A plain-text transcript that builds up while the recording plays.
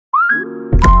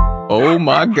Oh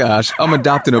my gosh, I'm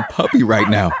adopting a puppy right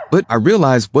now. But I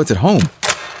realize what's at home.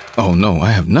 Oh no,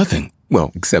 I have nothing.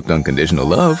 Well, except unconditional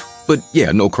love. But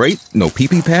yeah, no crate, no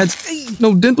pee-pee pads,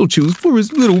 no dental chews for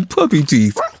his little puppy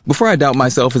teeth. Before I doubt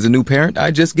myself as a new parent,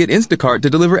 I just get Instacart to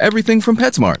deliver everything from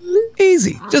PetSmart.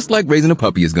 Easy, just like raising a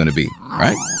puppy is gonna be,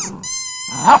 right?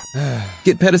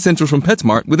 Get Pet Essentials from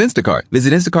PetSmart with Instacart.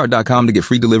 Visit instacart.com to get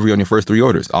free delivery on your first 3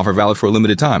 orders. Offer valid for a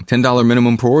limited time. $10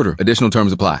 minimum per order. Additional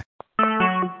terms apply.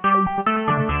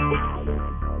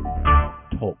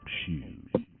 Talk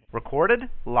shoes. Recorded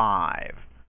live.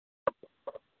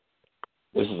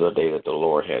 This is a day that the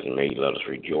Lord has made. Let us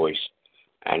rejoice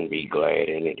and be glad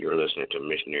in it. You're listening to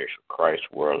Missionaries for Christ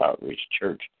World Outreach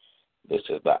Church. This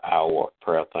is the hour of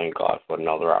prayer. Thank God for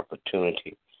another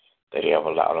opportunity that He have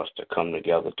allowed us to come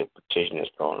together to petition His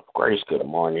throne of grace. Good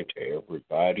morning to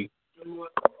everybody.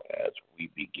 As we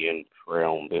begin prayer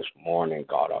on this morning,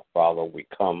 God our Father, we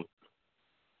come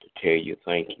to tell you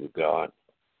thank you, God.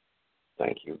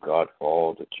 Thank you, God, for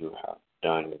all that you have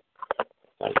done.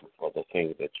 Thank you for the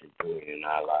things that you're doing in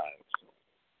our lives.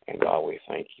 And God, we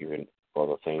thank you for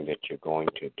the things that you're going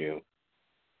to do.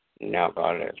 Now,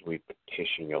 God, as we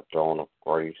petition your throne of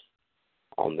grace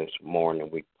on this morning,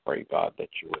 we pray, God, that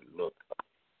you would look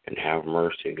and have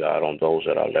mercy, God, on those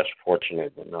that are less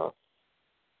fortunate than us.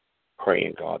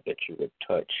 Praying, God, that you would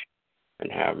touch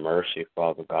and have mercy,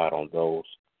 Father God, on those,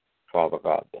 Father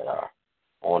God, that are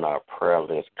on our prayer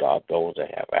list, God, those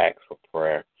that have asked for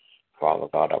prayer. Father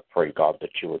God, I pray, God, that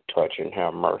you would touch and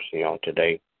have mercy on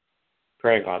today.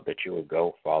 Pray, God, that you would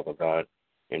go, Father God,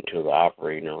 into the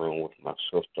operating room with my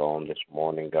sister on this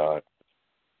morning, God.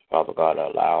 Father God,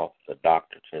 allow the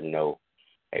doctor to know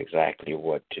exactly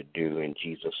what to do in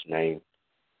Jesus' name.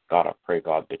 God, I pray,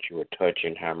 God, that you would touch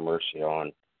and have mercy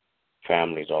on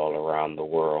families all around the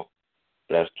world.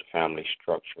 Bless the family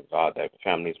structure, God, that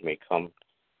families may come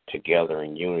together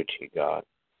in unity, God,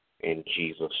 in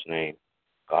Jesus' name.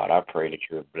 God, I pray that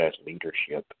you would bless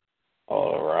leadership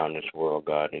all around this world,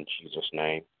 God, in Jesus'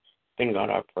 name. Then, God,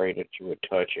 I pray that you would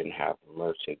touch and have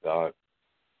mercy, God.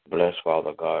 Bless,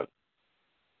 Father God,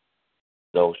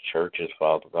 those churches,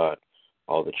 Father God,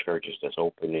 all the churches that's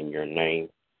open in your name.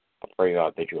 I pray,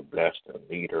 God, that you would bless the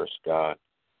leaders, God,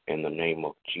 in the name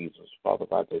of Jesus, Father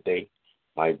God, that they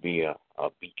might be a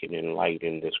beacon and light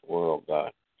in this world,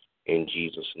 God, in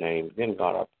Jesus' name. Then,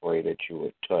 God, I pray that you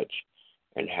would touch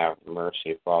and have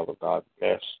mercy, Father God.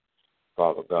 Bless,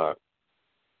 Father God,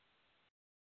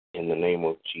 in the name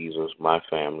of Jesus, my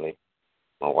family,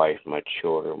 my wife, my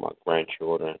children, my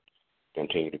grandchildren.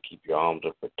 Continue to keep your arms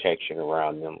of protection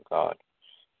around them, God,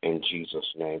 in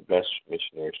Jesus' name. Bless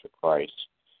Missionaries for Christ.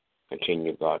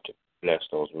 Continue, God, to bless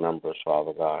those members,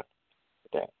 Father God,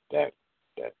 that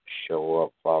show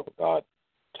up, Father God,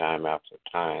 time after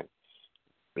time.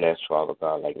 Bless, Father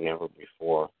God, like never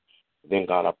before. Then,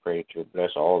 God, I pray that you would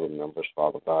bless all the members,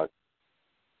 Father God,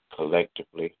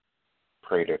 collectively.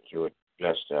 Pray that you would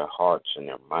bless their hearts and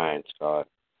their minds, God,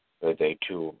 that they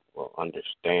too will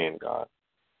understand, God,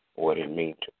 what it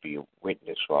means to be a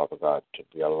witness, Father God, to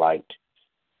be a light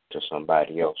to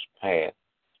somebody else's path.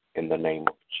 In the name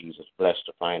of Jesus, bless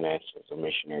the finances of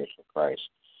Missionaries for Christ.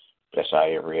 Bless our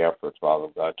every effort, Father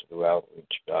God, to do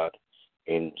outreach, God,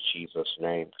 in Jesus'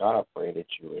 name. God, I pray that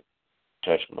you would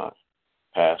touch my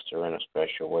pastor in a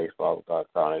special way, Father God,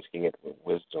 crown his head with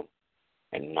wisdom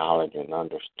and knowledge and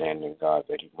understanding, God,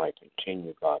 that he might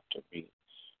continue, God, to be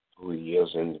who he is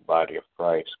in the body of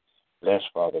Christ. Bless,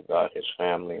 Father God, his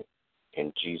family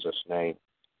in Jesus' name.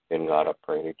 Then, God, I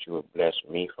pray that you would bless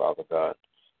me, Father God.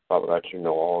 Father God, you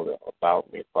know all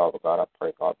about me, Father God. I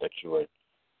pray, God, that you would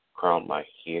crown my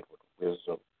head with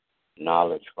wisdom,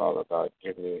 knowledge, Father God.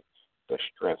 Give me the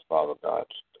strength, Father God,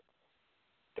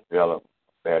 to develop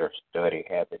a better study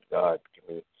habit, God.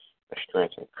 Give me the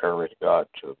strength and courage, God,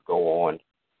 to go on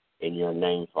in your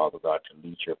name, Father God, to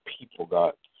lead your people,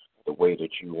 God, the way that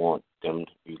you want them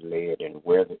to be led and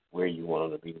where you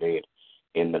want them to be led.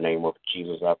 In the name of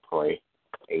Jesus, I pray.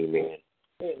 Amen.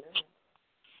 Amen.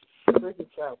 Thank you,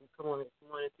 God. We come on this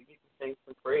morning to give you thanks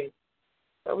and praise.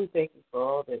 God, we thank you for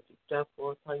all that you've done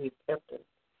for us, how you've kept us.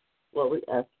 Lord, we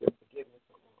ask your forgiveness,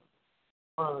 Lord.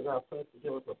 Father God, please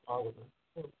forgive us of all of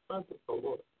us. Thank you for,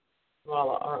 Lord, for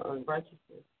all of our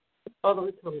unrighteousness. Father,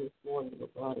 we come this morning,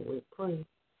 Lord God, and we're praying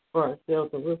for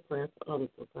ourselves and we're praying for others,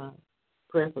 Lord God.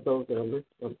 Praying for those that are listed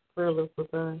on the prayer list,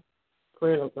 Lord God.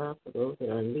 Praying, Lord God, for those that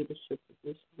are in leadership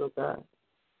positions, Lord God.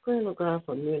 Praying, Lord God,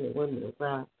 for men and women, Lord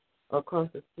God, across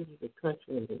the city, the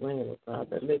country, and the land, Lord God,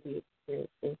 that may be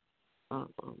experiencing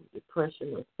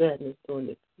depression or sadness during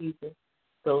this season.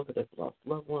 Those that have lost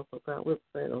loved ones, Lord God, we're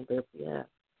praying on their behalf.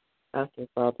 Asking,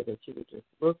 Father, that you would just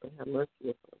look and have mercy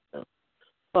upon us.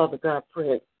 Father God,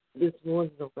 pray this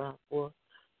morning, oh God, for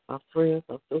our friends,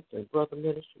 our sister and brother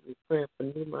ministry. We pray for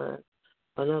new minds,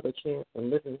 another chance, and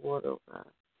living water, oh God.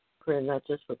 Praying not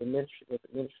just for the ministry, but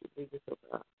the ministry leaders, oh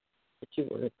God, that you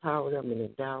will empower them and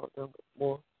endow them with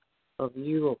more of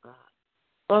you, oh God.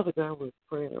 Father God, we're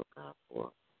praying, oh God,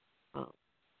 for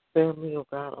family, oh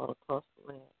God, all across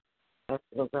the land.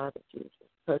 Asking, oh God, that you would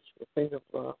just touch the finger of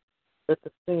love, that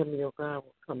the family, oh God,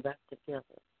 will come back together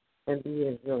and be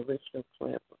in your original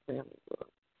plan for family love.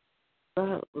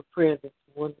 God, we're praying this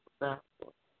morning, oh God, for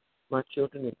my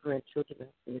children and grandchildren,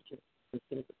 asking that you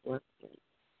continue to bless them.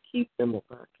 Keep them, oh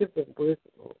God. Give them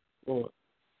wisdom, oh Lord,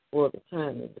 for the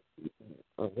time and the season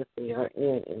that they are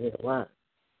in their lives.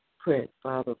 Praying,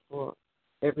 Father, for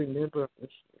every member of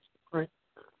Missionaries for Christ.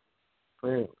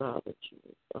 Praying, God, that you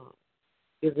would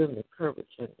give them the courage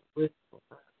and the wisdom, oh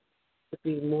God, to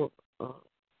be more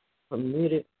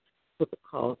committed to the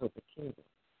cause of the kingdom.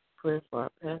 Praying for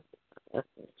our pastor, asking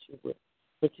that you would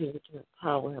continue to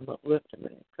empower him, uplift him,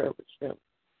 and encourage him,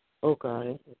 oh God,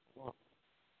 in his walk.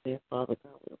 Dear Father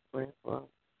God, we're praying for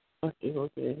our Jose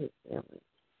and his family.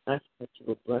 Asking that you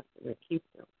would bless them and keep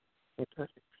them in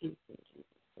perfect peace in Jesus'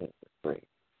 name. We pray.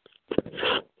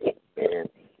 Amen.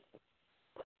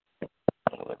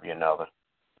 Will there be another?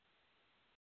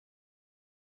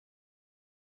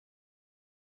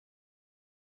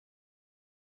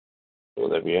 Will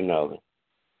there be another?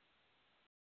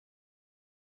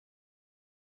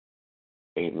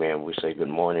 Amen. We say good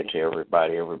morning to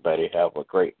everybody. Everybody have a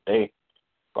great day.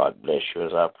 God bless you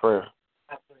is our prayer.